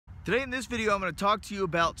Today in this video, I'm going to talk to you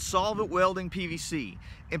about solvent welding PVC.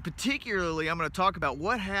 And particularly, I'm going to talk about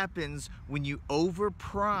what happens when you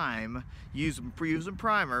over-prime, using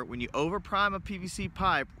primer, when you over-prime a PVC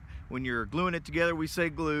pipe. When you're gluing it together, we say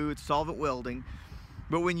glue, it's solvent welding.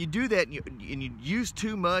 But when you do that and you use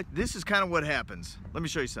too much, this is kind of what happens. Let me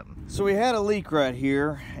show you something. So we had a leak right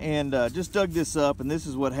here and just dug this up, and this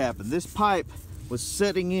is what happened. This pipe was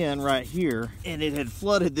setting in right here and it had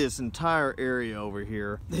flooded this entire area over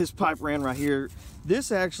here. This pipe ran right here.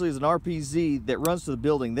 This actually is an RPZ that runs to the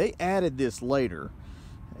building. They added this later.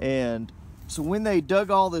 And so when they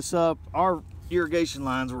dug all this up, our irrigation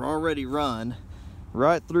lines were already run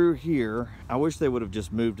right through here. I wish they would have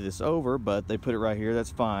just moved this over, but they put it right here.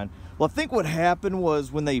 That's fine. Well, I think what happened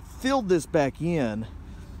was when they filled this back in,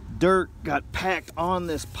 dirt got packed on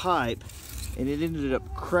this pipe and it ended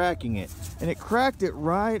up cracking it. And it cracked it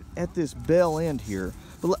right at this bell end here.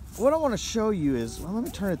 But what I want to show you is, well, let me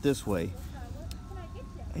turn it this way.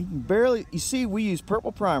 You can barely, you see we use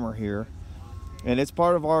purple primer here, and it's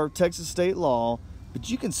part of our Texas state law, but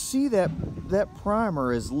you can see that that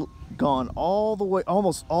primer has gone all the way,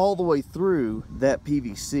 almost all the way through that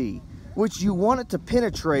PVC, which you want it to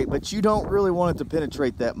penetrate, but you don't really want it to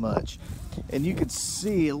penetrate that much. And you can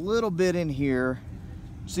see a little bit in here.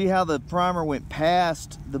 See how the primer went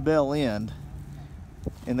past the bell end,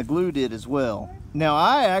 and the glue did as well. Now,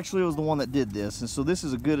 I actually was the one that did this, and so this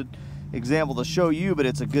is a good example to show you, but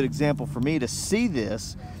it's a good example for me to see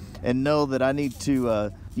this and know that I need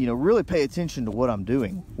to really pay attention to what I'm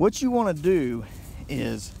doing. What you want to do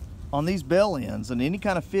is, on these bell ends and any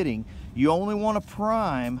kind of fitting, you only want to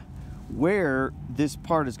prime where this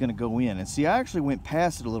part is going to go in. And see, I actually went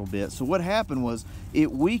past it a little bit, so what happened was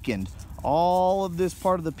it weakened all of this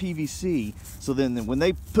part of the PVC. So then when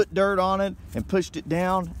they put dirt on it and pushed it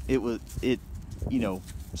down,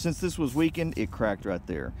 since this was weakened, it cracked right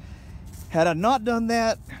there. Had I not done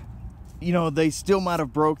that, they still might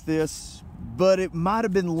have broke this, but it might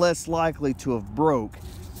have been less likely to have broke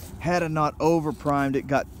had I not over primed it,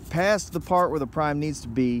 got past the part where the prime needs to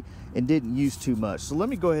be, and didn't use too much. So let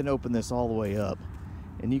me go ahead and open this all the way up,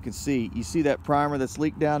 and you see that primer that's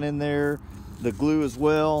leaked down in there, the glue as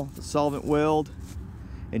well, the solvent weld,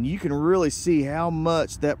 and you can really see how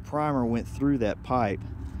much that primer went through that pipe.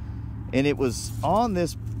 And it was on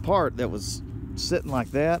this part that was sitting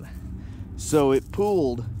like that, so it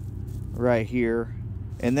pooled right here,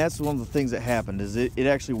 and that's one of the things that happened, is it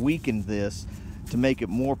actually weakened this to make it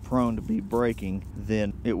more prone to be breaking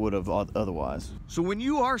than it would have otherwise. So when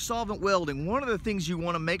you are solvent welding, one of the things you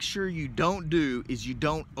want to make sure you don't do is you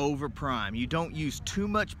don't over prime. You don't use too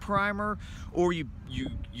much primer, or you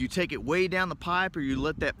take it way down the pipe, or you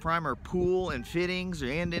let that primer pool in fittings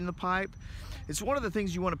and in the pipe. It's one of the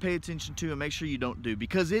things you want to pay attention to and make sure you don't do,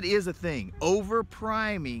 because it is a thing. Over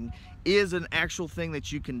priming is an actual thing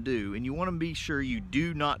that you can do, and you want to be sure you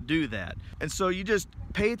do not do that. And so you just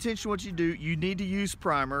pay attention to what you do. You need to use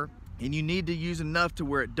primer, and you need to use enough to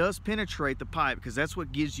where it does penetrate the pipe, because that's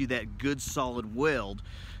what gives you that good solid weld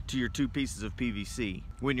to your two pieces of PVC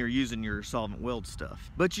when you're using your solvent weld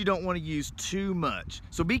stuff. But you don't want to use too much.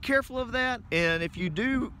 So be careful of that, and if you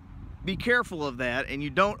do be careful of that and you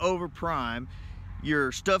don't over prime,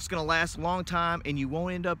 your stuff's gonna last a long time, and you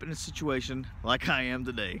won't end up in a situation like I am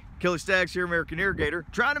today. Kelly Staggs here, American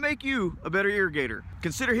Irrigator, trying to make you a better irrigator.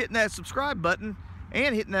 Consider hitting that subscribe button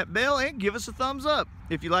and hitting that bell, and give us a thumbs up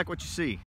if you like what you see.